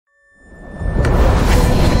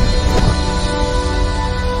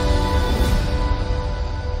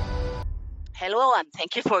everyone.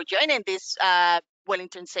 Thank you for joining this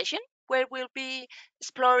Wellington session, where we'll be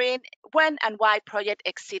exploring when and why projects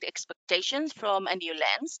exceed expectations from a new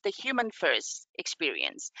lens, the human first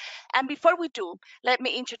experience. And before we do, let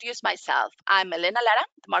me introduce myself. I'm Elena Lara,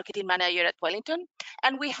 the marketing manager at Wellington,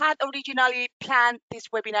 and we had originally planned this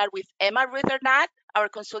webinar with Emma Ruthernath, our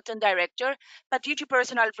consultant director, but due to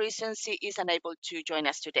personal reasons, she is unable to join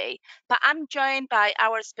us today. But I'm joined by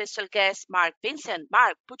our special guest, Mark Vincent.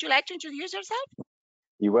 Mark, would you like to introduce yourself?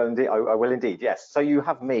 You will indeed. I will indeed. Yes. So you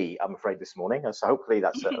have me, I'm afraid, this morning. So hopefully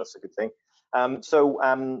that's a good thing.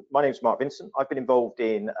 My name is Mark Vincent. I've been involved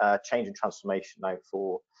in change and transformation now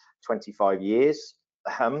for 25 years,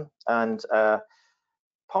 and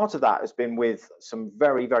part of that has been with some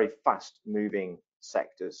very, very fast-moving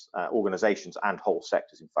sectors, organisations, and whole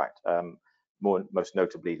sectors. In fact, most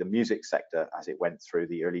notably the music sector, as it went through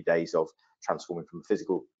the early days of transforming from a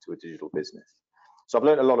physical to a digital business. So I've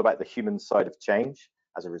learned a lot about the human side of change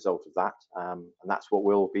as a result of that, and that's what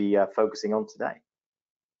we'll be focusing on today.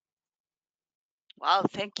 Well,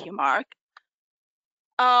 thank you, Mark.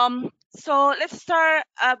 So let's start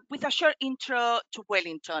with a short intro to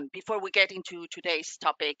Wellington before we get into today's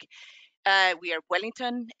topic. We are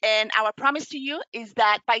Wellington, and our promise to you is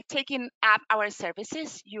that by taking up our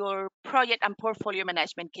services, your project and portfolio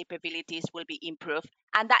management capabilities will be improved,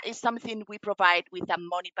 and that is something we provide with a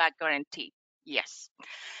money-back guarantee. Yes.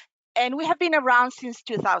 And we have been around since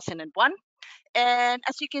 2001. And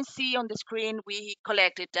as you can see on the screen, we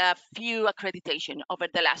collected a few accreditation over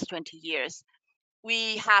the last 20 years.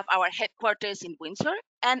 We have our headquarters in Windsor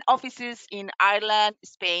and offices in Ireland,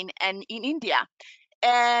 Spain, and in India.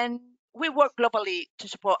 And we work globally to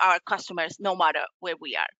support our customers no matter where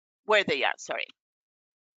they are, sorry.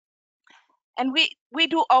 And we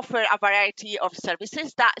do offer a variety of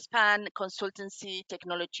services that span consultancy,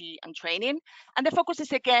 technology, and training. And the focus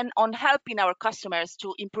is again on helping our customers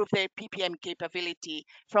to improve their PPM capability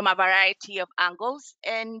from a variety of angles.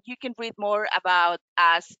 And you can read more about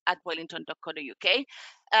us at wellington.co.uk.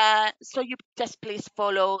 So you just please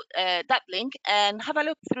follow that link and have a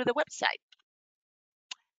look through the website.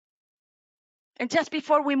 And just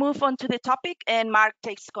before we move on to the topic and Mark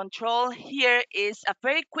takes control, here is a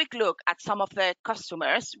very quick look at some of the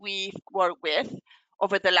customers we've worked with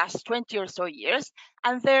over the last 20 or so years.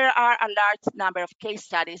 And there are a large number of case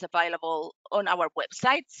studies available on our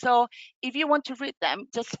website. So if you want to read them,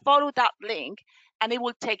 just follow that link and it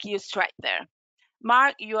will take you straight there.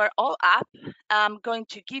 Mark, you are all up. I'm going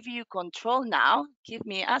to give you control now. Give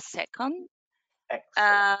me a second.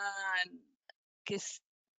 Excellent.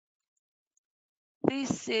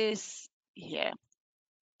 This is here.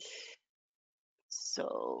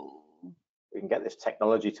 So we can get this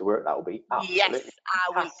technology to work. That will be absolutely yes,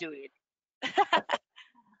 I will do it.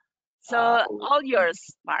 So all yours,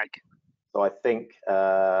 Mark. So I think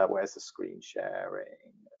where's the screen sharing?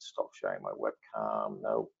 Let's stop sharing my webcam.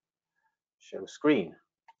 No, show screen.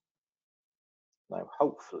 Now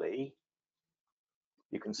hopefully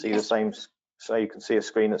you can see the same. So you can see a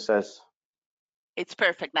screen that says it's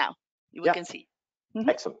perfect now. We can see.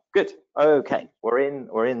 Excellent. Good. Okay, we're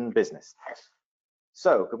in business.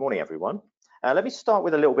 So good morning, everyone. Let me start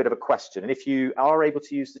with a little bit of a question, and if you are able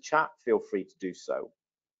to use the chat, feel free to do so.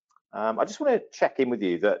 I just want to check in with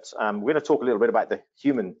you that we're going to talk a little bit about the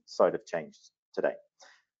human side of change today.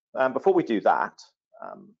 Before we do that,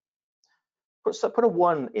 put a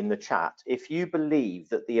 1 in the chat if you believe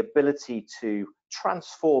that the ability to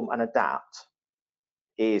transform and adapt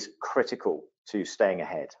is critical to staying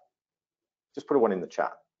ahead. Just put a 1 in the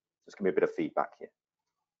chat. Just give me a bit of feedback here.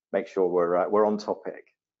 Make sure we're on topic.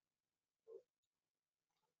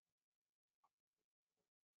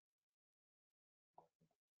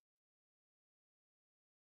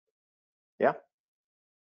 Yeah.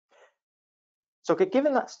 So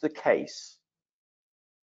given that's the case,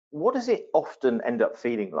 what does it often end up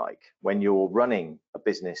feeling like when you're running a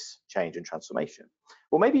business change and transformation?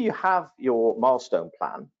 Well, maybe you have your milestone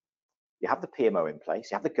plan, you have the PMO in place,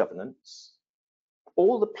 you have the governance,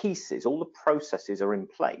 all the pieces, all the processes are in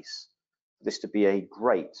place for this to be a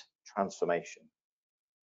great transformation.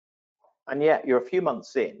 And yet you're a few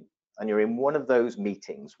months in and you're in one of those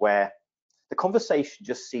meetings where the conversation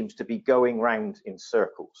just seems to be going round in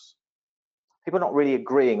circles. People are not really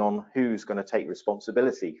agreeing on who's going to take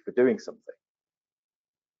responsibility for doing something.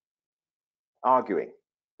 Arguing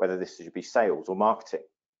whether this should be sales or marketing.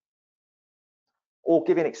 Or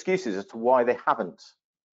giving excuses as to why they haven't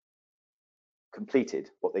completed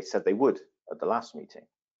what they said they would at the last meeting.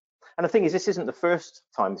 And the thing is, this isn't the first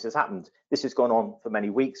time this has happened. This has gone on for many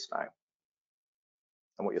weeks now.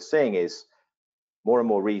 And what you're seeing is more and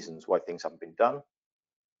more reasons why things haven't been done.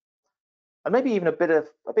 And maybe even a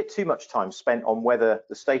bit too much time spent on whether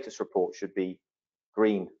the status report should be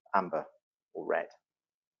green, amber, or red.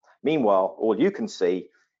 Meanwhile, all you can see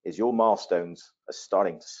is your milestones are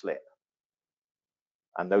starting to slip,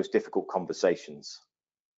 and those difficult conversations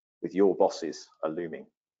with your bosses are looming.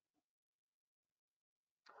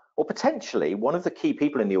 Or potentially, one of the key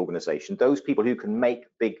people in the organization, those people who can make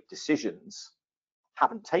big decisions,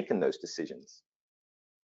 haven't taken those decisions.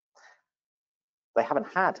 They haven't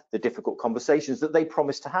had the difficult conversations that they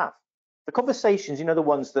promised to have. The conversations, you know, the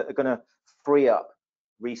ones that are going to free up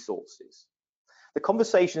resources. The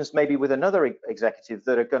conversations maybe with another executive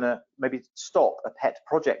that are going to maybe stop a pet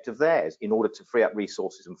project of theirs in order to free up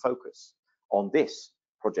resources and focus on this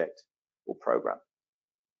project or program.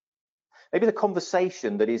 Maybe the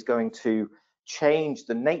conversation that is going to change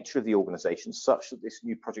the nature of the organization such that this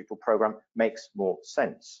new project or program makes more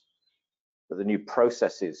sense, that the new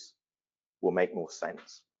processes will make more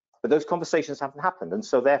sense. But those conversations haven't happened, and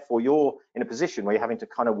so therefore you're in a position where you're having to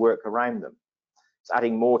kind of work around them. It's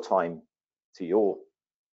adding more time to your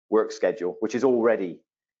work schedule, which is already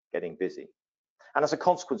getting busy. And as a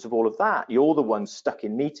consequence of all of that, you're the ones stuck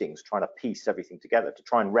in meetings trying to piece everything together to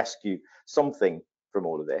try and rescue something from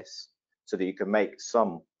all of this so that you can make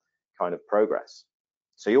some kind of progress.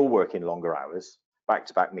 So you're working longer hours,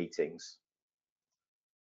 back-to-back meetings,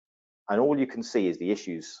 and all you can see is the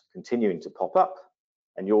issues continuing to pop up,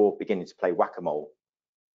 and you're beginning to play whack-a-mole.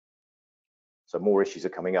 So more issues are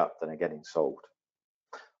coming up than are getting solved.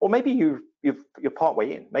 Or maybe you're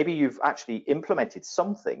partway in. Maybe you've actually implemented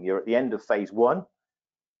something. You're at the end of phase 1,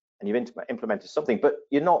 and you've implemented something, but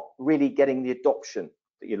you're not really getting the adoption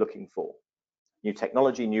that you're looking for. New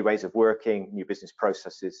technology, new ways of working, new business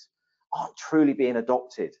processes aren't truly being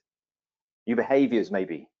adopted. New behaviors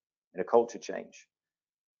maybe in a culture change.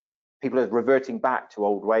 People are reverting back to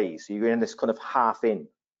old ways. So you're in this kind of half-in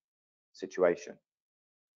situation.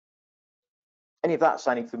 Any of that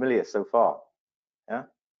sounding familiar so far? Yeah,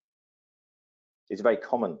 it's very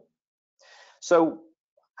common. So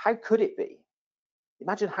how could it be?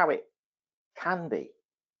 Imagine how it can be.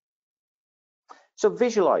 So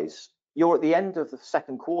visualize you're at the end of the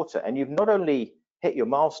second quarter and you've not only hit your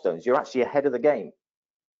milestones, you're actually ahead of the game.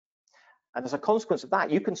 And as a consequence of that,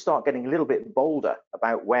 you can start getting a little bit bolder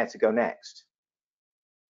about where to go next.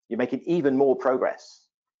 You're making even more progress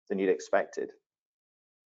than you'd expected.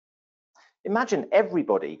 Imagine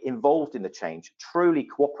everybody involved in the change truly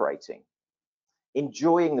cooperating,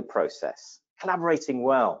 enjoying the process, collaborating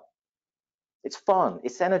well. It's fun,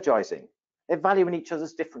 it's energizing. They're valuing each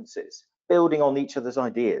other's differences, building on each other's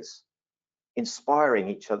ideas, inspiring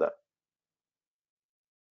each other.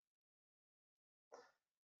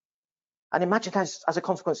 And imagine as a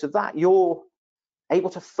consequence of that, you're able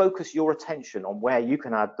to focus your attention on where you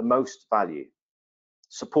can add the most value,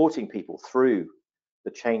 supporting people through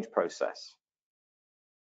the change process.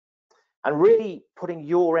 And really putting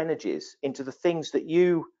your energies into the things that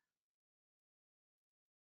you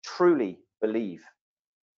truly believe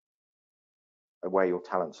are where your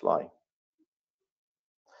talents lie.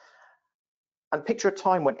 And picture a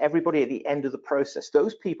time when everybody at the end of the process,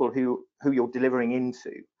 those people who you're delivering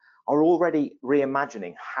into, are already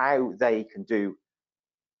reimagining how they can do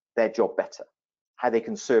their job better, how they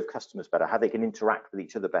can serve customers better, how they can interact with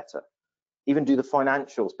each other better, even do the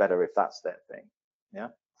financials better if that's their thing. Yeah,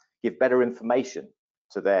 give better information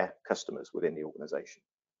to their customers within the organization.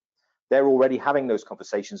 They're already having those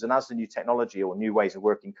conversations, and as the new technology or new ways of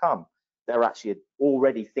working come, they're actually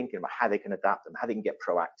already thinking about how they can adapt them, how they can get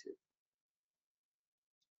proactive.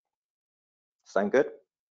 Sound good?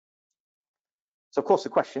 So of course the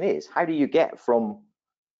question is, how do you get from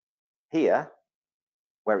here,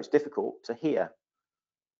 where it's difficult, to here,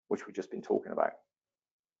 which we've just been talking about?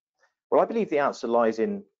 Well, I believe the answer lies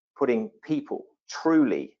in putting people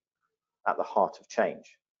truly at the heart of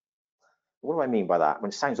change. What do I mean by that? Well,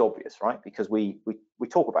 it sounds obvious, right? Because we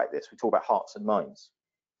talk about this, we talk about hearts and minds,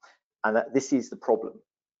 and that this is the problem.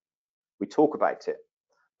 We talk about it,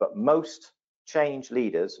 but most change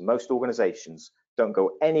leaders, most organizations don't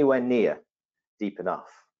go anywhere near deep enough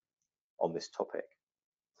on this topic.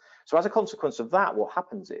 So as a consequence of that, what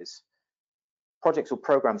happens is projects or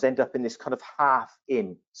programs end up in this kind of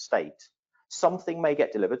half-in state. Something may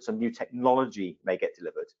get delivered, some new technology may get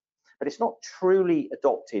delivered, but it's not truly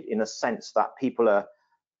adopted in a sense that people are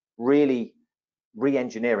really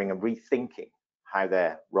re-engineering and rethinking how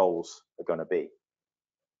their roles are going to be.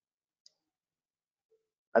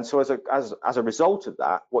 And so as a result of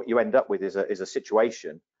that, what you end up with is a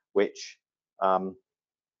situation which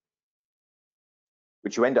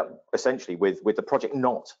you end up essentially with the project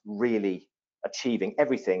not really achieving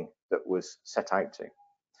everything that was set out to.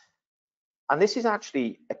 And this is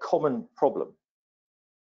actually a common problem.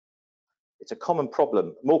 It's a common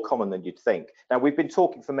problem, more common than you'd think. Now, we've been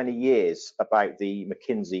talking for many years about the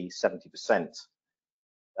McKinsey 70%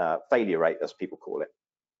 failure rate, as people call it.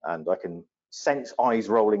 And I can sense eyes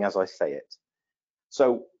rolling as I say it.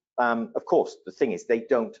 So, of course, the thing is, they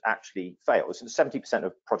don't actually fail. So 70%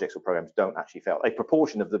 of projects or programs don't actually fail. A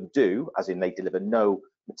proportion of them do, as in they deliver no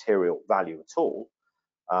material value at all.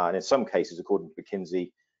 And in some cases, according to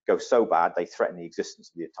McKinsey, go so bad they threaten the existence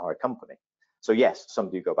of the entire company. So yes, some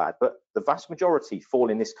do go bad, but the vast majority fall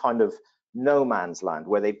in this kind of no man's land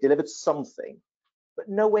where they've delivered something, but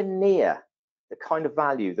nowhere near the kind of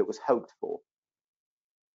value that was hoped for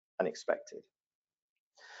and expected.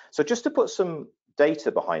 So just to put some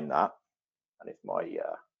data behind that, and if my,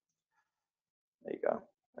 there you go,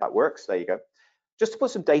 that works, there you go. Just to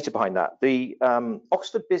put some data behind that, the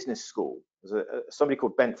Oxford Business School, there's somebody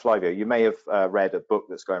called Bent Flyvio, you may have read a book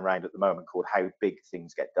that's going around at the moment called How Big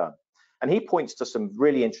Things Get Done. And he points to some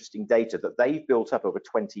really interesting data that they've built up over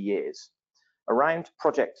 20 years around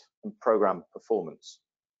project and program performance.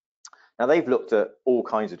 Now, they've looked at all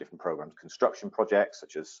kinds of different programs, construction projects,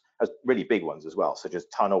 such as really big ones as well, such as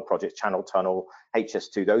tunnel projects, Channel Tunnel,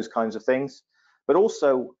 HS2, those kinds of things. But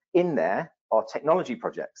also in there are technology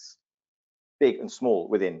projects, big and small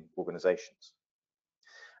within organizations.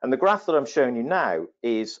 And the graph that I'm showing you now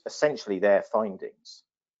is essentially their findings.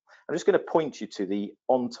 I'm just going to point you to the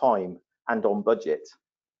on time and on budget,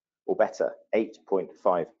 or better,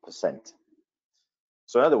 8.5%.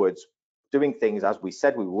 So in other words, doing things as we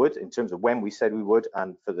said we would, in terms of when we said we would,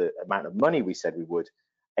 and for the amount of money we said we would,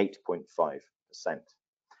 8.5%. But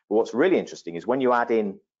what's really interesting is when you add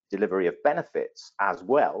in delivery of benefits as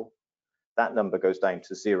well, that number goes down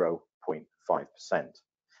to 0.5%.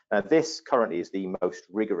 Now, this currently is the most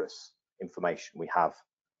rigorous information we have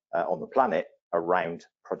on the planet around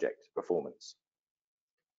project performance.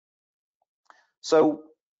 So,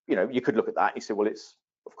 you know, you could look at that and you say, well, it's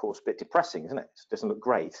of course a bit depressing, isn't it? It doesn't look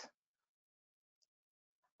great.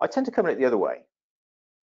 I tend to come at it the other way,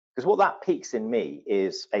 because what that piques in me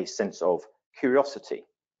is a sense of curiosity.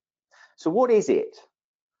 So what is it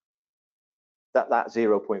that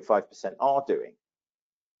 0.5% are doing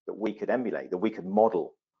that we could emulate, that we could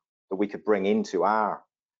model, that we could bring into our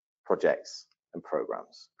projects and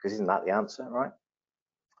programs? Because isn't that the answer, right?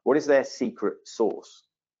 What is their secret sauce?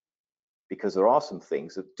 Because there are some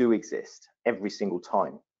things that do exist every single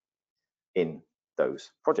time in those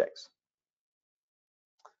projects.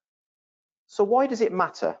 So why does it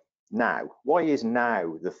matter now? Why is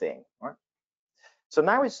now the thing, right? So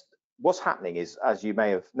now is what's happening is, as you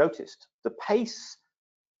may have noticed, the pace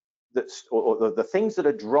that's, or the things that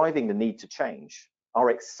are driving the need to change are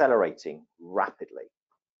accelerating rapidly.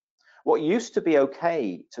 What used to be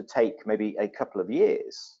okay to take maybe a couple of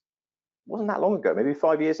years, wasn't that long ago, maybe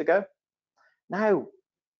 5 years ago. Now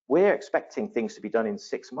we're expecting things to be done in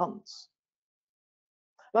 6 months.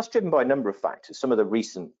 That's driven by a number of factors, some of the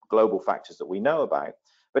recent global factors that we know about.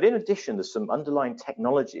 But in addition, there's some underlying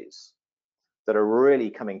technologies that are really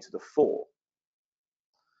coming to the fore.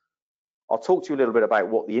 I'll talk to you a little bit about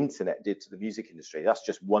what the internet did to the music industry. That's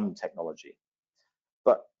just one technology.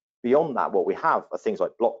 But beyond that, what we have are things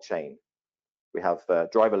like blockchain. We have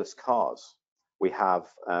driverless cars. We have,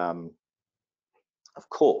 of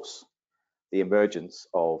course, the emergence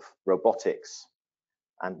of robotics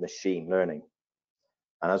and machine learning.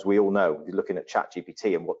 And as we all know, you're looking at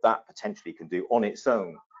ChatGPT and what that potentially can do on its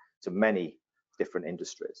own to many different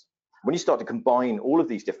industries. When you start to combine all of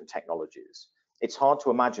these different technologies, it's hard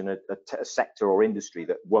to imagine a sector or industry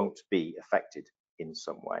that won't be affected in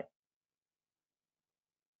some way.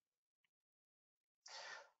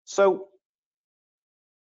 So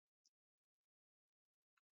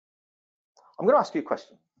I'm going to ask you a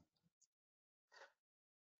question.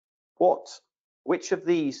 Which of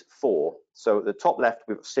these four, so at the top left,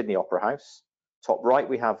 we've got Sydney Opera House, top right,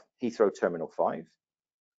 we have Heathrow Terminal 5,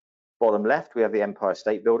 bottom left, we have the Empire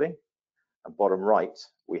State Building, and bottom right,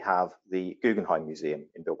 we have the Guggenheim Museum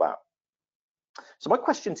in Bilbao. So my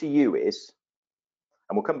question to you is,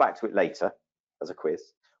 and we'll come back to it later as a quiz,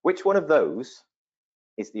 which one of those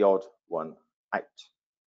is the odd one out?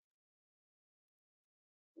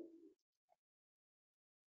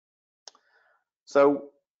 So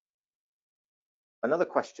another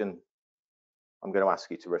question I'm going to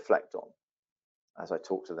ask you to reflect on as I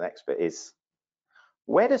talk to the next bit is,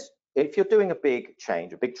 if you're doing a big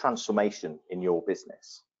change, a big transformation in your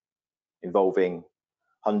business involving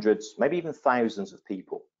hundreds, maybe even thousands of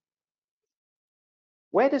people,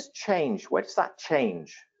 where does that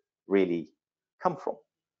change really come from?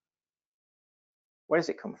 Where does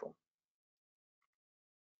it come from?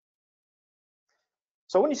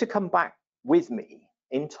 So I want you to come back with me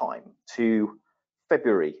in time to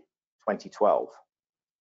February 2012.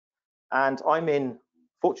 And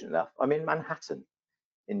fortunate enough, I'm in Manhattan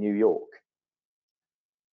in New York.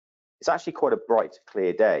 It's actually quite a bright,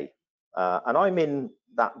 clear day. And I'm in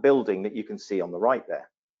that building that you can see on the right there.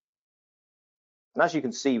 And as you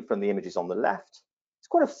can see from the images on the left, it's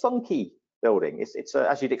quite a funky building. It's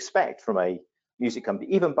as you'd expect from a music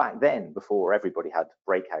company, even back then, before everybody had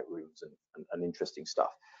breakout rooms and interesting stuff.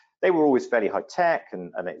 They were always fairly high tech,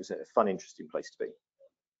 and it was a fun, interesting place to be.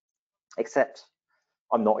 Except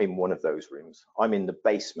I'm not in one of those rooms. I'm in the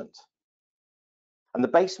basement. And the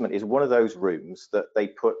basement is one of those rooms that they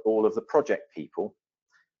put all of the project people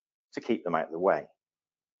to keep them out of the way.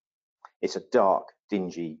 It's a dark,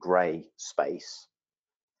 dingy, grey space.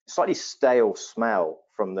 Slightly stale smell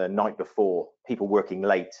from the night before, people working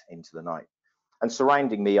late into the night. And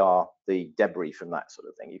surrounding me are the debris from that sort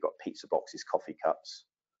of thing. You've got pizza boxes, coffee cups,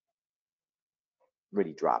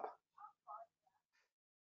 really drab.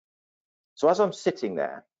 So as I'm sitting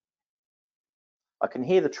there, I can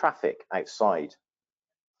hear the traffic outside.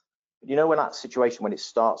 You know, when that situation, when it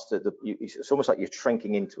starts to, it's almost like you're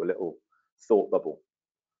shrinking into a little thought bubble,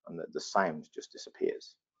 and the sound just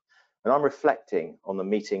disappears. And I'm reflecting on the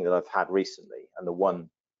meeting that I've had recently and the one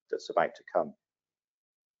that's about to come.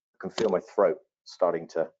 I can feel my throat starting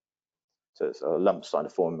to a lump starting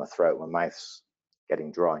to form in my throat, my mouth's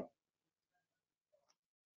getting dry.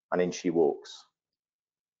 And in she walks,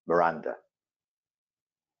 Miranda,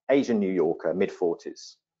 Asian New Yorker,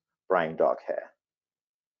 mid-40s, brown dark hair,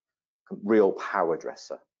 real power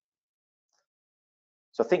dresser.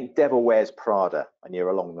 So I think Devil Wears Prada, and you're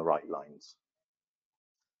along the right lines.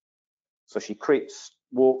 So she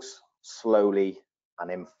walks slowly and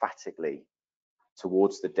emphatically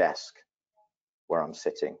towards the desk where I'm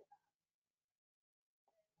sitting.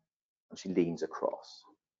 And she leans across,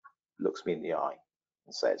 looks me in the eye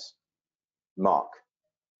and says, Mark,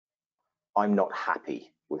 I'm not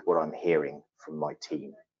happy with what I'm hearing from my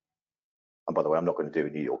team. And by the way, I'm not going to do a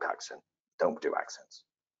New York accent. Don't do accents.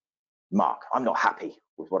 Mark, I'm not happy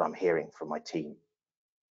with what I'm hearing from my team.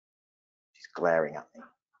 She's glaring at me.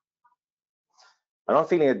 And I'm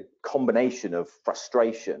feeling a combination of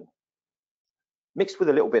frustration mixed with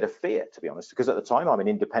a little bit of fear, to be honest, because at the time I'm an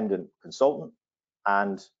independent consultant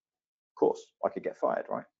and of course I could get fired,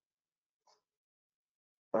 right?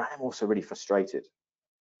 But I am also really frustrated.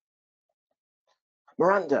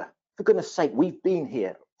 Miranda, for goodness sake, we've been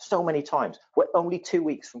here so many times. We're only 2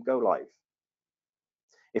 weeks from go live.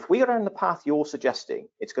 If we go down the path you're suggesting,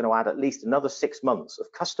 it's going to add at least another 6 months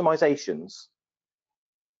of customizations.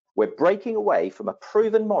 We're breaking away from a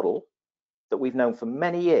proven model that we've known for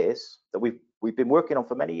many years, that we've been working on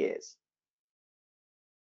for many years,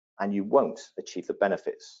 and you won't achieve the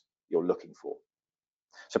benefits you're looking for.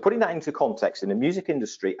 So putting that into context, in the music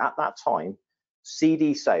industry at that time,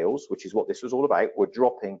 CD sales, which is what this was all about, were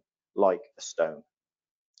dropping like a stone.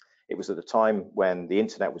 It was at the time when the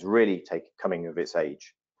internet was really coming of its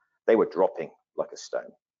age. They were dropping like a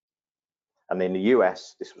stone. And in the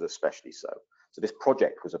US, this was especially so. So this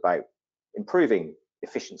project was about improving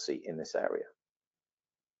efficiency in this area.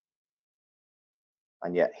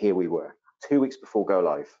 And yet here we were, 2 weeks before go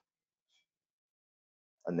live.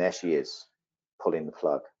 And there she is, pulling the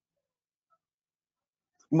plug.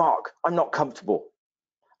 Mark, I'm not comfortable.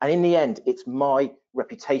 And in the end, it's my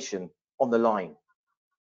reputation on the line.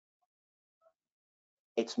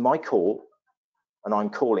 It's my call, and I'm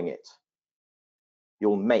calling it.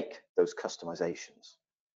 You'll make those customizations.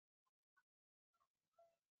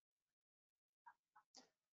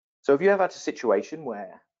 So have you ever had a situation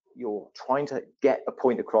where you're trying to get a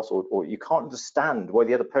point across, or you can't understand why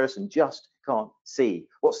the other person just can't see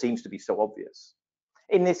what seems to be so obvious?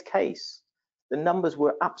 In this case, the numbers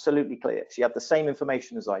were absolutely clear. She had the same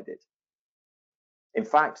information as I did. In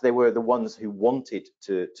fact, they were the ones who wanted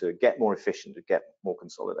to get more efficient, to get more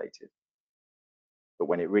consolidated. But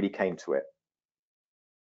when it really came to it.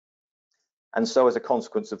 And so as a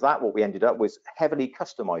consequence of that, what we ended up was heavily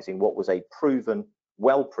customizing what was a proven,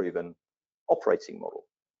 well-proven operating model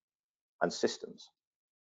and systems.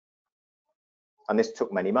 And this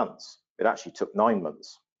took many months. It actually took 9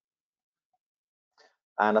 months.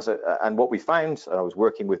 And what we found, I was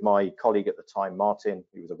working with my colleague at the time, Martin,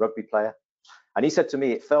 who was a rugby player, and he said to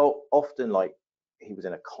me, it felt often like he was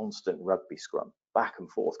in a constant rugby scrum, back and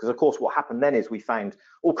forth. Because of course, what happened then is we found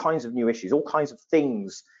all kinds of new issues, all kinds of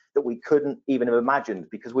things that we couldn't even have imagined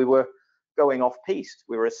because we were going off piste.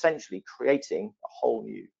 We were essentially creating a whole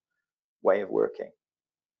new way of working.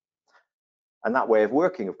 And that way of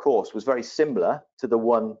working, of course, was very similar to the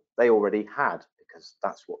one they already had, because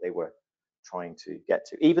that's what they were trying to get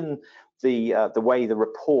to. Even the way the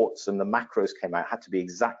reports and the macros came out had to be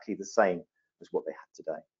exactly the same as what they had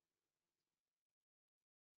today.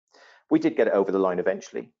 We did get it over the line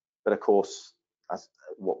eventually, but of course, as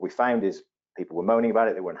what we found is people were moaning about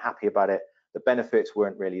it, they weren't happy about it, the benefits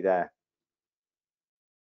weren't really there.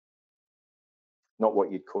 Not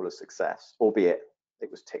what you'd call a success, albeit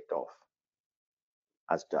it was ticked off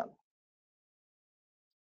as done.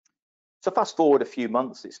 So fast forward a few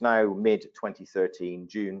months, it's now mid-2013,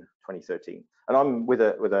 June 2013, and I'm with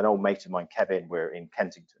an old mate of mine, Kevin. We're in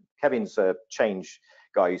Kensington. Kevin's a change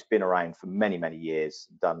guy who's been around for many, many years,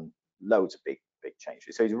 done loads of big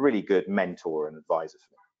changes. So he's a really good mentor and advisor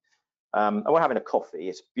for me. And we're having a coffee.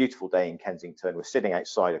 It's a beautiful day in Kensington. We're sitting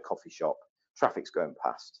outside a coffee shop. Traffic's going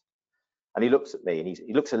past. And he looks at me, and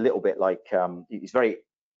he looks a little bit like, he's very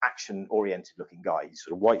action-oriented looking guy. He's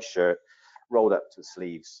sort of white shirt, rolled up to the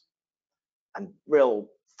sleeves, and real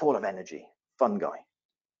full of energy, fun guy.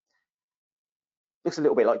 Looks a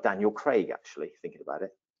little bit like Daniel Craig, actually, thinking about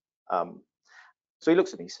it. So he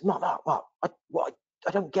looks at me, he says, Mark,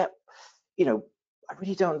 I don't get, you know, I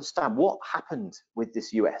really don't understand what happened with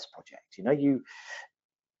this US project. You know,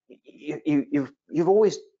 you've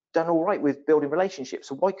always done all right with building relationships,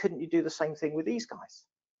 so why couldn't you do the same thing with these guys?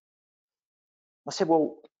 I said,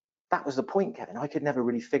 well, that was the point, Kevin. I could never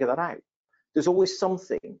really figure that out. There's always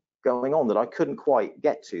something going on that I couldn't quite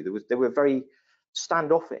get to. They were very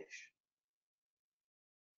standoffish.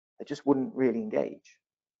 They just wouldn't really engage.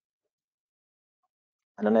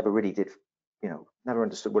 And I never really did, you know, never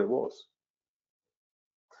understood what it was.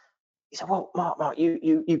 He said, well, Mark,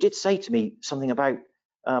 you did say to me something about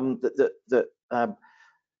there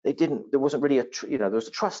wasn't really there was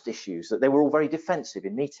trust issues, that they were all very defensive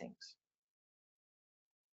in meetings.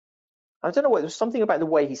 I don't know what, there was something about the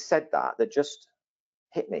way he said that just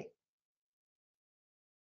hit me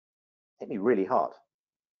really hard.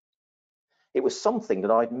 It was something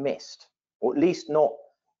that I'd missed, or at least not,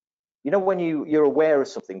 you know, when you're aware of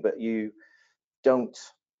something, but you don't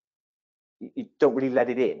really let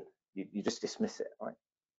it in, you just dismiss it, right?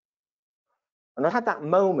 And I had that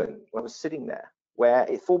moment when I was sitting there where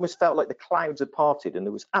it almost felt like the clouds had parted and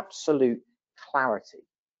there was absolute clarity.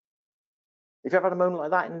 Have you ever had a moment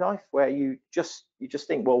like that in life where you just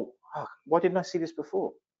think, well, oh, why didn't I see this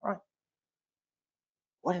before, right?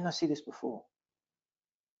 Why didn't I see this before?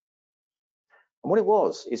 And what it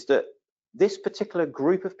was is that this particular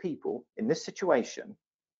group of people in this situation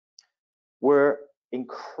were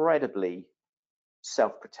incredibly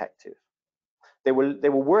self-protective. They were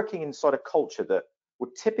working inside a culture that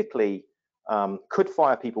would typically could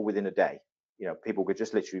fire people within a day. You know, people could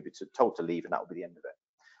just literally be told to leave and that would be the end of it.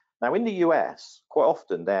 Now in the US, quite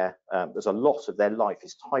often there's a lot of their life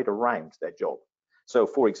is tied around their job. So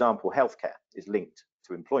for example, healthcare is linked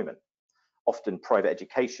to employment. Often private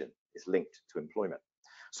education is linked to employment.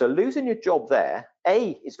 So losing your job there,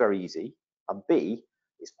 A, is very easy, and B,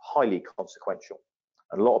 is highly consequential.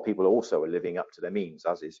 And a lot of people also are living up to their means,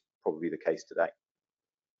 as is probably the case today.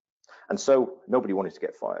 And so nobody wanted to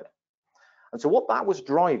get fired. And so what that was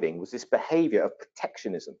driving was this behavior of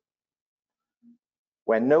protectionism,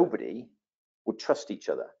 where nobody would trust each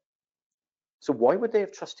other. So why would they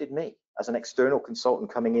have trusted me as an external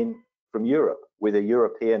consultant coming in from Europe with a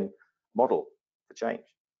European model for change?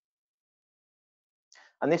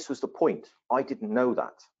 And this was the point. I didn't know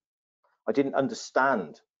that. I didn't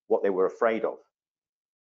understand what they were afraid of.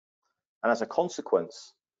 And as a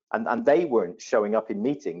consequence, and they weren't showing up in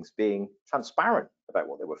meetings being transparent about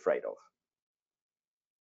what they were afraid of.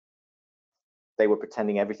 They were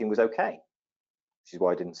pretending everything was okay, which is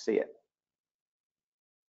why I didn't see it.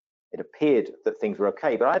 It appeared that things were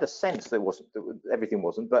okay, but I had a sense that everything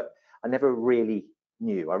wasn't, but I never really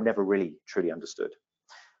knew. I never really truly understood.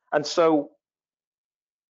 And so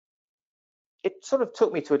it sort of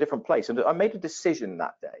took me to a different place. And I made a decision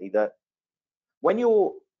that day that when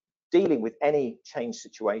you're dealing with any change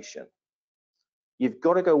situation, you've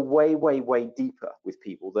got to go way, way, way deeper with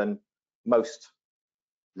people than most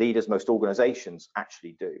leaders, most organizations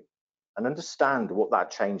actually do, and understand what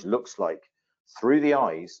that change looks like through the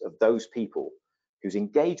eyes of those people whose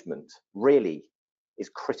engagement really is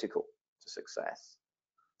critical to success.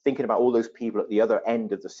 Thinking about all those people at the other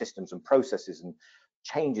end of the systems and processes and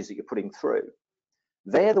changes that you're putting through,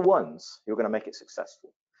 they're the ones who are going to make it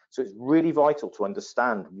successful. So it's really vital to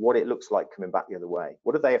understand what it looks like coming back the other way.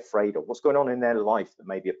 What are they afraid of? What's going on in their life that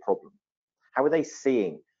may be a problem? How are they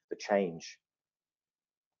seeing the change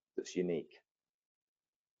that's unique?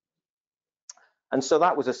 And so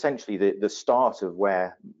that was essentially the start of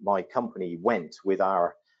where my company went with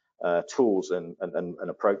our tools and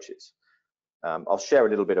approaches. I'll share a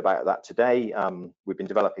little bit about that today. We've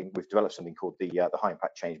developed something called the High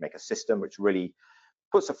Impact Changemaker system, which really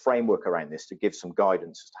puts a framework around this to give some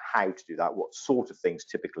guidance as to how to do that, what sort of things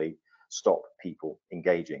typically stop people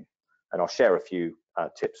engaging. And I'll share a few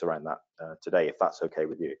tips around that today, if that's okay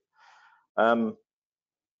with you.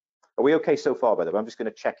 Are we okay so far, by the way? I'm just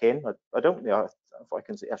going to check in. I don't know if I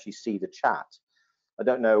can actually see the chat. I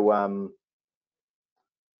don't know,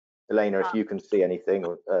 Elena, if you can see anything.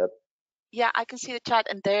 Or, yeah, I can see the chat,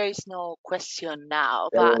 and there is no question now.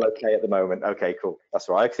 they're But all okay at the moment. Okay, cool. That's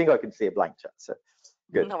all right. I think I can see a blank chat. So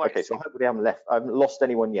good. no Okay, worries. so hopefully I haven't lost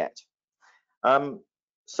anyone yet.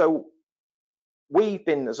 So we've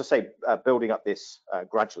been, as I say, building up this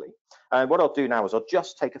gradually. And what I'll do now is I'll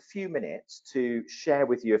just take a few minutes to share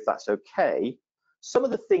with you, if that's okay, some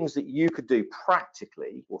of the things that you could do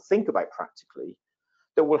practically, or think about practically,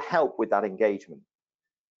 that will help with that engagement.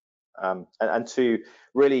 And to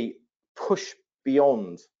really push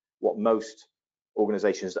beyond what most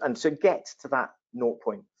organizations, and to get to that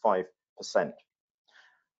 0.5%.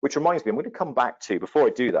 Which reminds me, I'm going to come back to, before I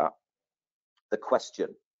do that, the question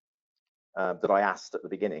that I asked at the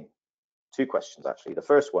beginning. Two questions, actually. The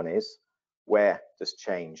first one is, where does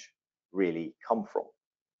change really come from?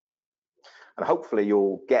 And hopefully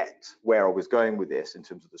you'll get where I was going with this in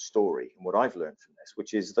terms of the story and what I've learned from this,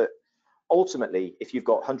 which is that ultimately, if you've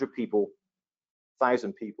got 100 people,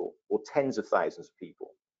 1,000 people, or tens of thousands of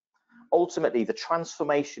people, ultimately the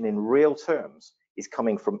transformation in real terms is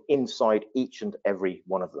coming from inside each and every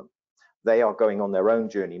one of them. They are going on their own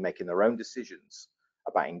journey, making their own decisions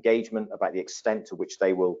about engagement, about the extent to which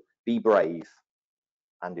they will be brave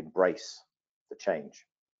and embrace the change.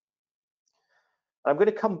 I'm going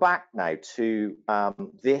to come back now to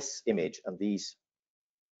this image and these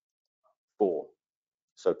four.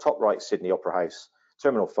 So top right, Sydney Opera House,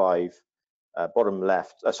 Terminal 5, bottom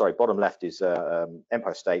left is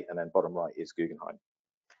Empire State, and then bottom right is Guggenheim.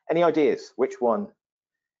 Any ideas which one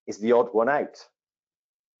is the odd one out?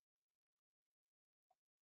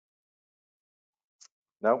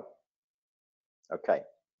 No? Okay.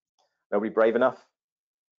 Nobody brave enough?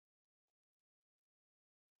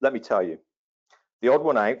 Let me tell you. The odd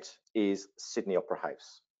one out is Sydney Opera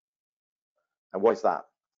House. And why is that?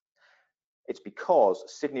 It's because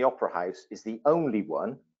Sydney Opera House is the only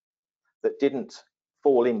one that didn't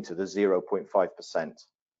fall into the 0.5%.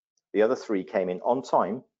 The other three came in on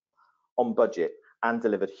time, on budget, and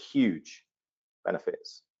delivered huge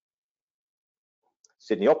benefits.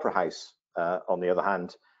 Sydney Opera House, on the other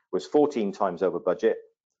hand, was 14 times over budget.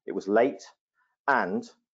 It was late, and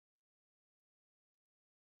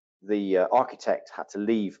the architect had to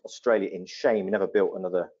leave Australia in shame. He never built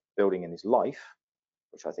another building in his life,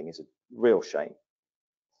 which I think is a real shame.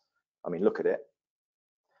 I mean, look at it.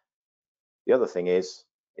 The other thing is,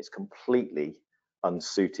 it's completely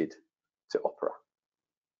unsuited to opera.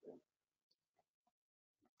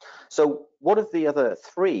 So what have the other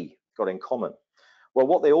three got in common? Well,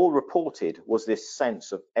 what they all reported was this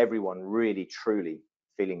sense of everyone really, truly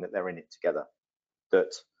feeling that they're in it together,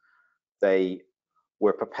 that they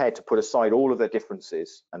were prepared to put aside all of their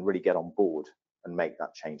differences and really get on board and make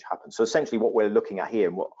that change happen. So essentially what we're looking at here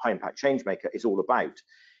and what High Impact Changemaker is all about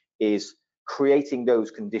is creating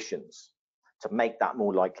those conditions to make that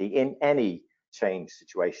more likely in any change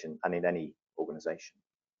situation and in any organization.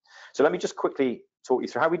 So let me just quickly talk you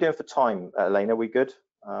through. How are we doing for time, Elena? Are we good?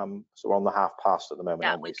 So we're on the half past at the moment.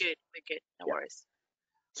 Yeah, we're good. No worries.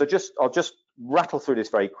 So I'll just rattle through this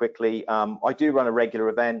very quickly. I do run a regular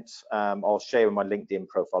event. I'll share my LinkedIn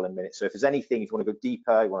profile in a minute. So if there's anything, if you want to go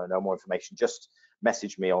deeper, you want to know more information, just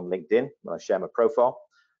message me on LinkedIn when I share my profile.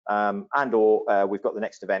 And/or we've got the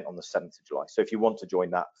next event on the 7th of July. So if you want to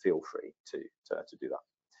join that, feel free to do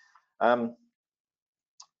that.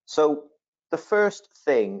 So the first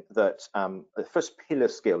thing that, the first pillar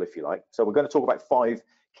skill, if you like, so we're going to talk about 5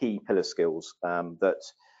 key pillar skills that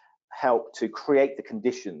help to create the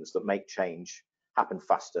conditions that make change happen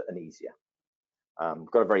faster and easier.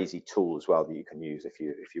 We've got a very easy tool as well that you can use if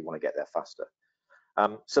you want to get there faster.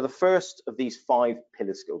 So the first of these 5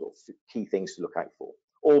 pillar skills, or key things to look out for,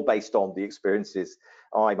 all based on the experiences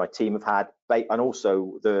my team have had, and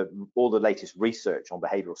also all the latest research on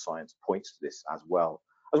behavioral science points to this as well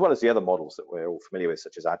as the other models that we're all familiar with,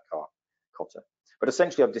 such as ADKAR, Kotter. But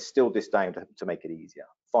essentially, I've distilled this down to make it easier.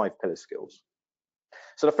 5 pillar skills.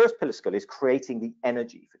 So the first pillar skill is creating the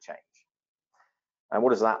energy for change. And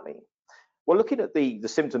what does that mean? Well, looking at the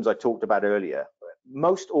symptoms I talked about earlier,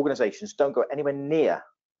 most organizations don't go anywhere near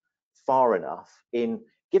far enough in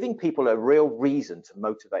giving people a real reason to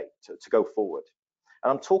motivate to go forward.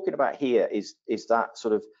 And I'm talking about here is that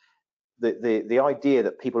sort of the idea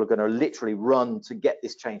that people are going to literally run to get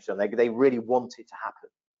this change done. They really want it to happen.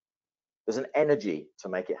 There's an energy to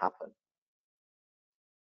make it happen.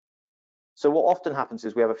 So what often happens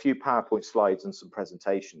is we have a few PowerPoint slides and some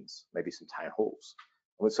presentations, maybe some town halls,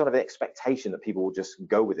 and with sort of the expectation that people will just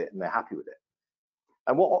go with it and they're happy with it.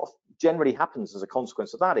 And what generally happens as a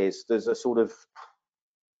consequence of that is there's a sort of,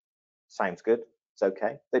 sounds good, it's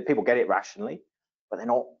okay. People get it rationally, but they're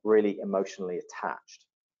not really emotionally attached.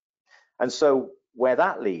 And so where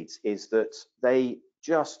that leads is that they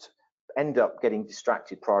just end up getting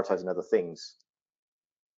distracted, prioritizing other things,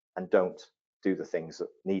 and don't do the things that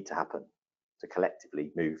need to happen to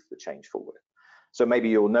collectively move the change forward. So maybe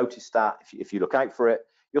you'll notice that if you look out for it,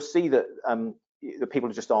 you'll see that the people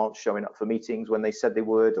just aren't showing up for meetings when they said they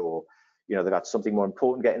would, or they've got something more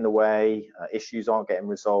important get in the way, issues aren't getting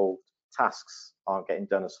resolved, tasks aren't getting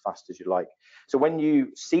done as fast as you'd like. So when you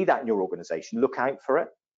see that in your organization, look out for it.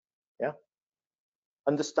 Yeah.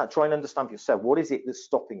 Try and understand for yourself, what is it that's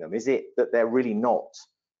stopping them? Is it that they're really not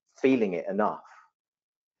feeling it enough?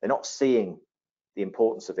 They're not seeing the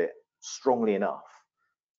importance of it strongly enough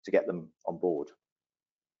to get them on board.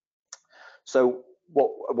 So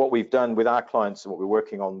what we've done with our clients and what we're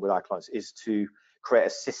working on with our clients is to create a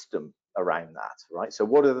system around that, right? So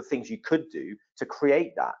what are the things you could do to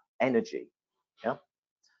create that energy? Yeah.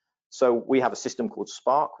 So we have a system called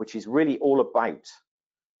Spark, which is really all about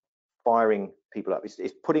firing people up.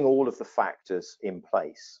 It's putting all of the factors in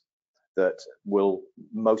place that will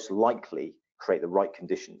most likely create the right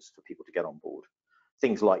conditions for people to get on board.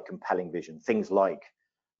 Things like compelling vision, things like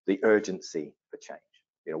the urgency for change.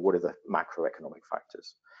 What are the macroeconomic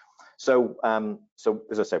factors? So, so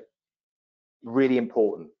as I said, really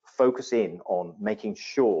important, focus in on making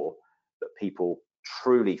sure that people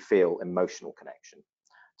truly feel emotional connection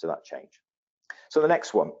to that change. So the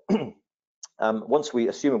next one, once we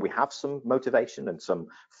assume we have some motivation and some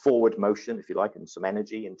forward motion, if you like, and some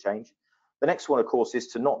energy and change, the next one, of course, is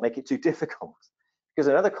to not make it too difficult. Because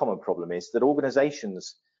another common problem is that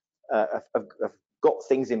organizations have got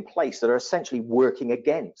things in place that are essentially working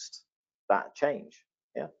against that change.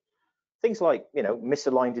 Yeah, things like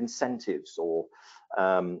misaligned incentives, or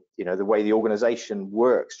the way the organization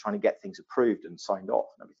works, trying to get things approved and signed off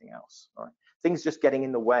and everything else. Right? Things just getting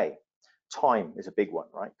in the way. Time is a big one,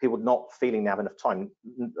 right? People not feeling they have enough time.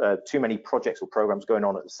 Too many projects or programs going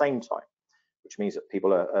on at the same time, which means that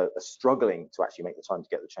people are struggling to actually make the time to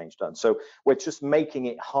get the change done. So we're just making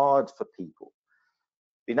it hard for people.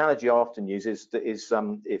 The analogy I often use is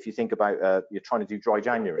if you think about you're trying to do dry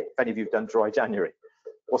January. If any of you have done dry January,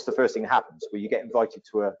 what's the first thing that happens? Well, you get invited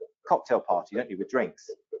to a cocktail party, don't you, with drinks.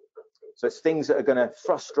 So it's things that are going to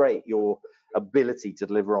frustrate your ability to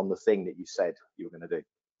deliver on the thing that you said you were going to do.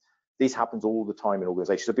 These happens all the time in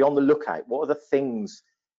organizations. So be on the lookout. What are the things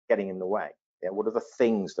getting in the way? Yeah, what are the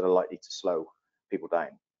things that are likely to slow people down?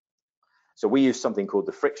 So we use something called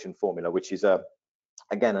the friction formula, which is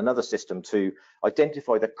again another system to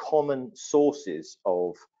identify the common sources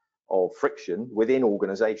of friction within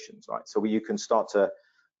organizations, right? So you can start to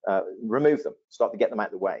remove them, start to get them out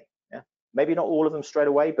of the way. Yeah, maybe not all of them straight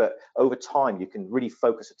away, but over time you can really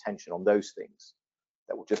focus attention on those things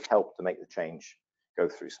that will just help to make the change go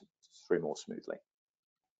through more smoothly.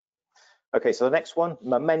 Okay, so the next one,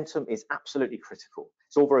 momentum is absolutely critical.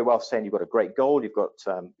 It's all very well saying you've got a great goal, you've got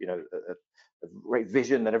a great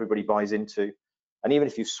vision that everybody buys into, and even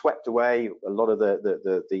if you've swept away a lot of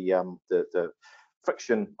the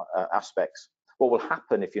friction aspects, what will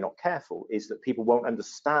happen if you're not careful is that people won't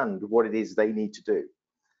understand what it is they need to do.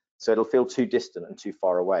 So it'll feel too distant and too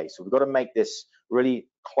far away. So we've got to make this really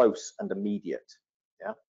close and immediate.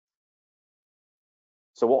 Yeah.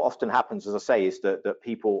 So what often happens, as I say, is that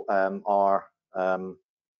people are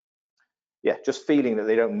just feeling that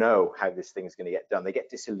they don't know how this thing's going to get done. They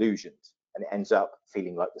get disillusioned, and it ends up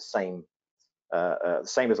feeling like the same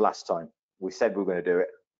as last time. We said we were going to do it,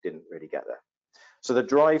 didn't really get there. So the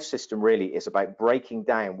drive system really is about breaking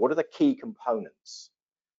down what are the key components.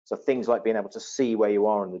 So things like being able to see where you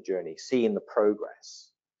are in the journey, seeing the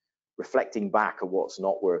progress, reflecting back at what's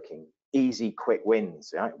not working, easy, quick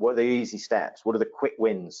wins. Right? What are the easy steps? What are the quick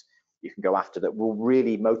wins you can go after that will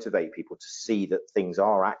really motivate people to see that things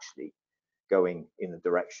are actually going in the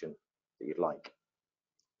direction that you'd like?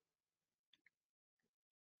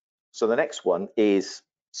 So the next one is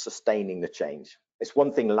sustaining the change. It's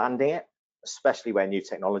one thing landing it, especially where new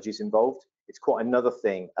technology is involved. It's quite another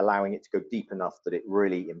thing allowing it to go deep enough that it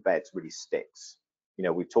really embeds, really sticks.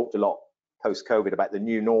 We've talked a lot post-COVID about the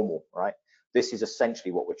new normal, right? This is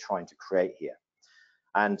essentially what we're trying to create here.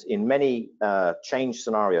 And in many change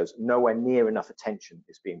scenarios, nowhere near enough attention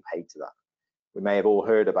is being paid to that. We may have all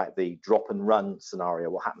heard about the drop and run scenario,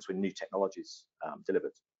 what happens when new technologies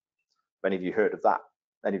delivered. Many of you heard of that.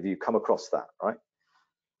 Many of you come across that, right?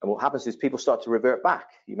 And what happens is people start to revert back.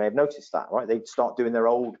 You may have noticed that, right? They start doing their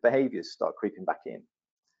old behaviors, start creeping back in.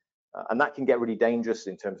 And that can get really dangerous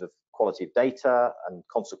in terms of quality of data and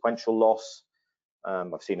consequential loss.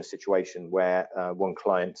 I've seen a situation where one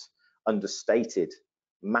client understated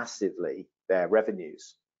massively their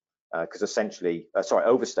revenues because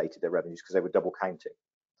overstated their revenues because they were double counting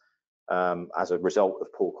as a result of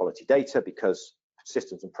poor quality data because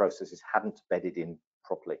systems and processes hadn't bedded in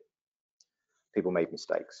properly. People made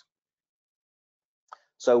mistakes.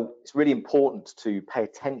 So it's really important to pay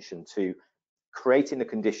attention to creating the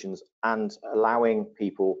conditions and allowing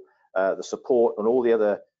people the support and all the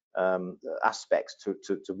other aspects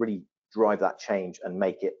to really drive that change and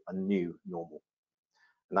make it a new normal.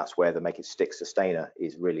 And that's where the Make It Stick Sustainer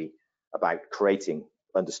is really about creating,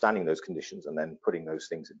 understanding those conditions and then putting those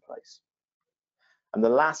things in place. And the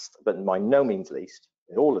last, but by no means least,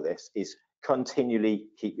 in all of this is continually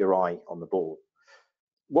keep your eye on the ball.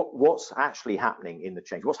 What's actually happening in the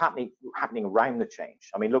change? What's happening around the change?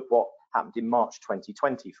 I mean, look what happened in March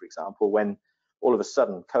 2020, for example, when all of a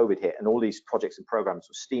sudden COVID hit and all these projects and programs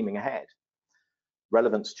were steaming ahead.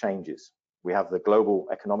 Relevance changes. We have the global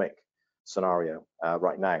economic scenario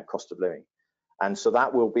right now, cost of living. And so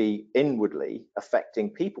that will be inwardly affecting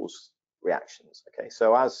people's reactions. Okay,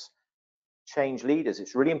 so as change leaders,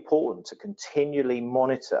 it's really important to continually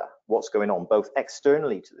monitor what's going on, both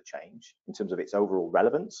externally to the change in terms of its overall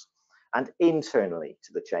relevance and internally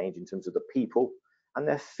to the change in terms of the people and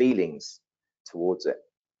their feelings towards it.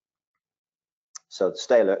 So the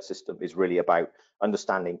Stay Alert system is really about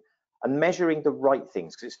understanding and measuring the right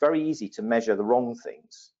things, because it's very easy to measure the wrong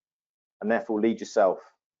things and therefore lead yourself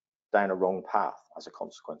down a wrong path as a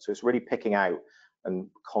consequence. So it's really picking out and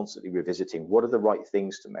constantly revisiting what are the right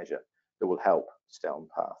things to measure that will help stay on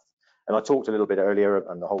path. And I talked a little bit earlier,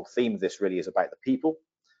 and the whole theme of this really is about the people.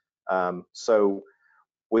 So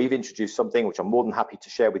we've introduced something which I'm more than happy to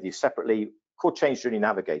share with you separately called Change Journey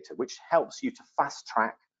Navigator, which helps you to fast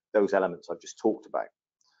track those elements I've just talked about.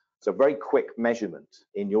 So very quick measurement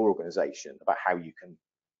in your organization about how you can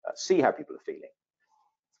see how people are feeling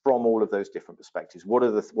from all of those different perspectives. What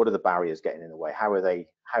are the barriers getting in the way? How are they?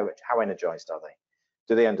 How energized are they?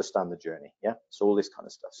 Do they understand the journey? Yeah, so all this kind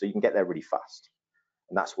of stuff. So you can get there really fast,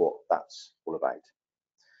 and that's what that's all about.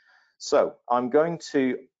 So I'm going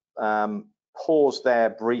to pause there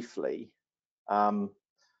briefly, and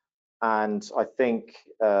I think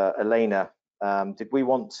Elena, did we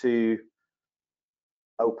want to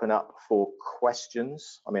open up for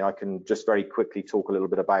questions? I mean, I can just very quickly talk a little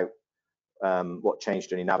bit about what Change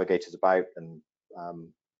Journey Navigator is about, and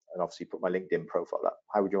obviously put my LinkedIn profile up.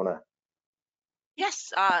 How would you want to?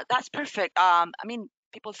 Yes, that's perfect. I mean,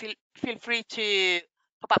 people feel free to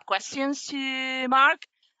pop up questions to Mark.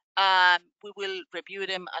 We will review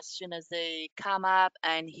them as soon as they come up,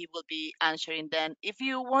 and he will be answering them. If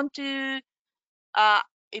you want,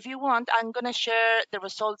 I'm gonna share the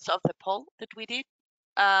results of the poll that we did.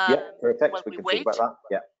 Yeah, perfect. While we can wait. talk about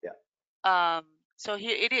that. Yeah. So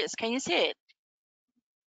here it is. Can you see it?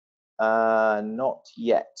 Not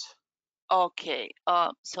yet. Okay.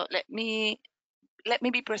 So let me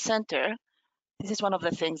be presenter. This is one of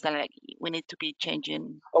the things that we need to be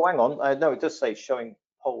changing. Oh, hang on. No, it does say showing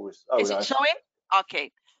polls. Oh, is no. it showing?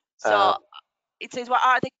 Okay. So it says, what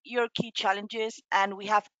are your key challenges? And we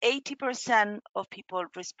have 80% of people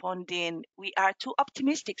responding, we are too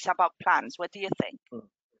optimistic about plans. What do you think?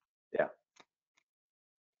 Yeah.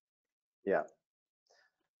 Yeah.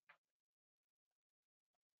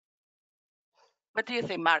 What do you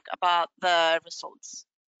think, Mark, about the results?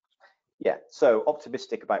 Yeah, so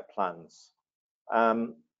optimistic about plans.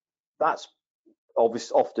 That's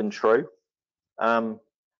often true.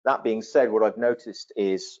 That being said, what I've noticed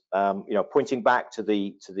is, pointing back to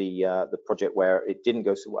the project where it didn't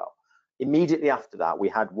go so well. Immediately after that, we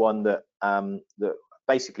had one that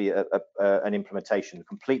basically an implementation, a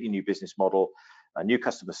completely new business model, a new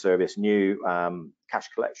customer service, new cash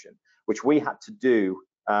collection, which we had to do.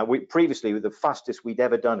 Previously, the fastest we'd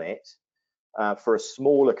ever done it for a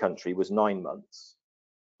smaller country was 9 months,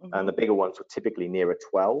 and the bigger ones were typically nearer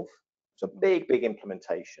 12. It's a big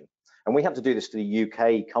implementation, and we had to do this to the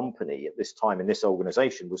UK company at this time. And this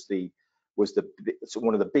organisation was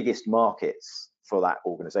one of the biggest markets for that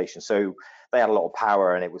organisation, so they had a lot of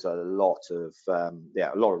power, and it was a lot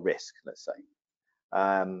of risk, let's say.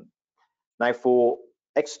 Now, for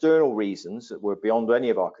external reasons that were beyond any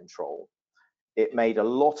of our control, it made a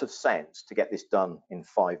lot of sense to get this done in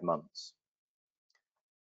 5 months.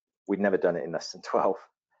 We'd never done it in less than 12.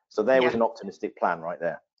 So there was an optimistic plan right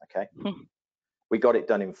there. Okay. We got it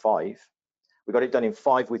done in 5. We got it done in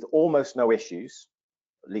 5 with almost no issues,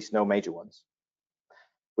 at least no major ones.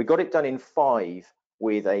 We got it done in 5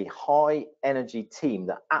 with a high energy team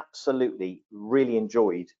that absolutely really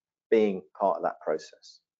enjoyed being part of that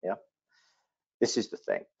process. Yeah. This is the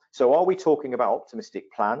thing. So are we talking about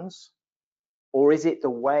optimistic plans, or is it the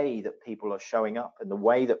way that people are showing up and the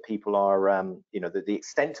way that people are, the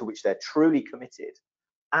extent to which they're truly committed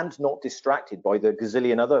and not distracted by the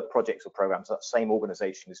gazillion other projects or programs that same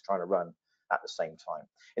organization is trying to run at the same time?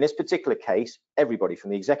 In this particular case, everybody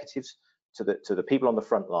from the executives to the people on the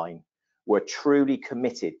front line were truly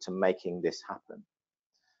committed to making this happen.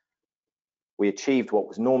 We achieved what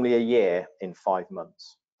was normally a year in 5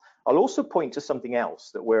 months. I'll also point to something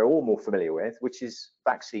else that we're all more familiar with, which is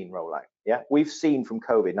vaccine rollout. Yeah, we've seen from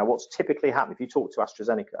COVID. Now, what's typically happened, if you talk to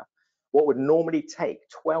AstraZeneca, what would normally take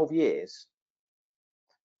 12 years,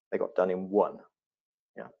 they got done in 1.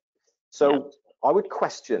 Yeah. So I would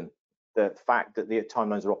question the fact that the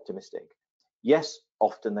timelines are optimistic. Yes,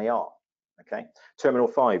 often they are. Okay. Terminal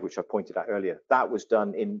 5, which I pointed out earlier, that was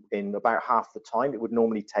done in about half the time it would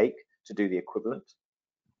normally take to do the equivalent.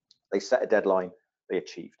 They set a deadline, they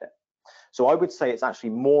achieved it. So I would say it's actually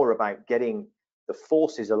more about getting the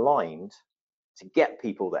forces aligned to get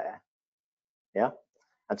people there, yeah,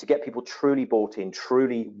 and to get people truly bought in,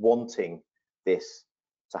 truly wanting this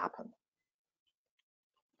to happen.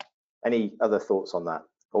 Any other thoughts on that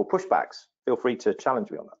or pushbacks? Feel free to challenge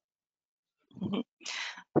me on that.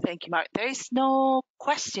 Thank you, Mark. There is no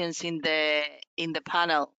questions in the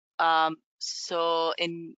panel. So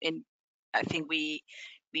I think we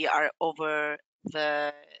are over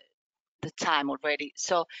the time already.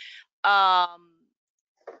 So I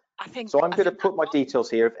think. So I'm going to put my details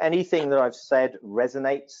here. If anything that I've said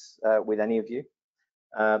resonates with any of you,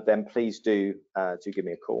 then please do give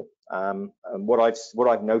me a call. And what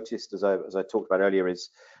I've noticed, as I talked about earlier, is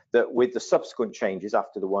that with the subsequent changes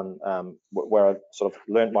after the one where I sort of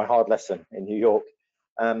learned my hard lesson in New York,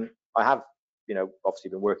 I have, obviously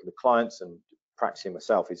been working with clients and practicing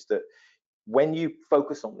myself, is that when you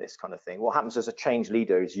focus on this kind of thing, what happens as a change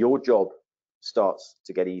leader is your job starts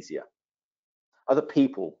to get easier. Other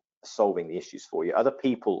people are solving the issues for you. Other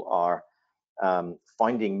people are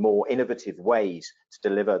finding more innovative ways to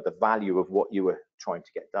deliver the value of what you were trying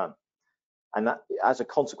to get done. And that, as a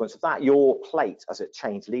consequence of that, your plate as a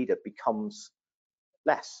change leader becomes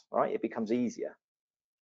less, right? It becomes easier.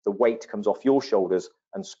 The weight comes off your shoulders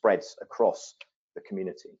and spreads across the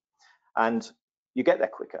community. And you get there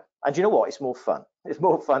quicker. And you know what? It's more fun. It's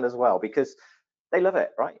more fun as well because they love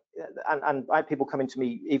it, right? And I had people coming to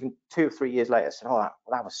me even 2 or 3 years later saying, oh,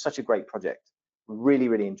 that was such a great project. Really,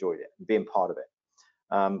 really enjoyed it, being part of it.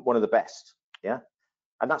 One of the best, yeah?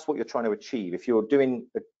 And that's what you're trying to achieve. If you're doing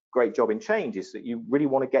a great job in change, is that you really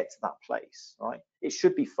want to get to that place, right? It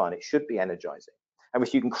should be fun, it should be energizing. And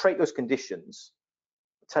if you can create those conditions,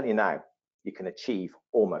 I'll tell you now, you can achieve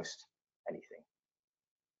almost anything.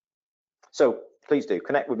 So please do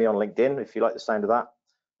connect with me on LinkedIn if you like the sound of that.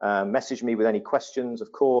 Message me with any questions,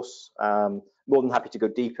 of course. More than happy to go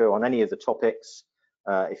deeper on any of the topics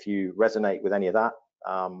if you resonate with any of that.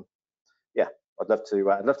 Yeah, I'd love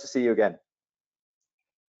to see you again.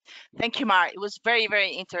 Thank you, Mark. It was very,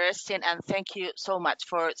 very interesting, and thank you so much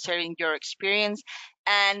for sharing your experience.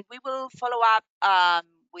 And we will follow up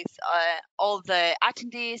with all the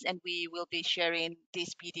attendees, and we will be sharing this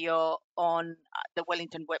video on the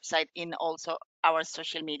Wellington website in also our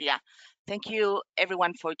social media. Thank you,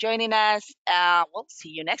 everyone, for joining us. We'll see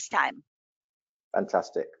you next time.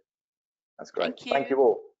 Fantastic. That's great. Thank you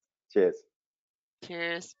all. Cheers.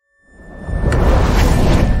 Cheers.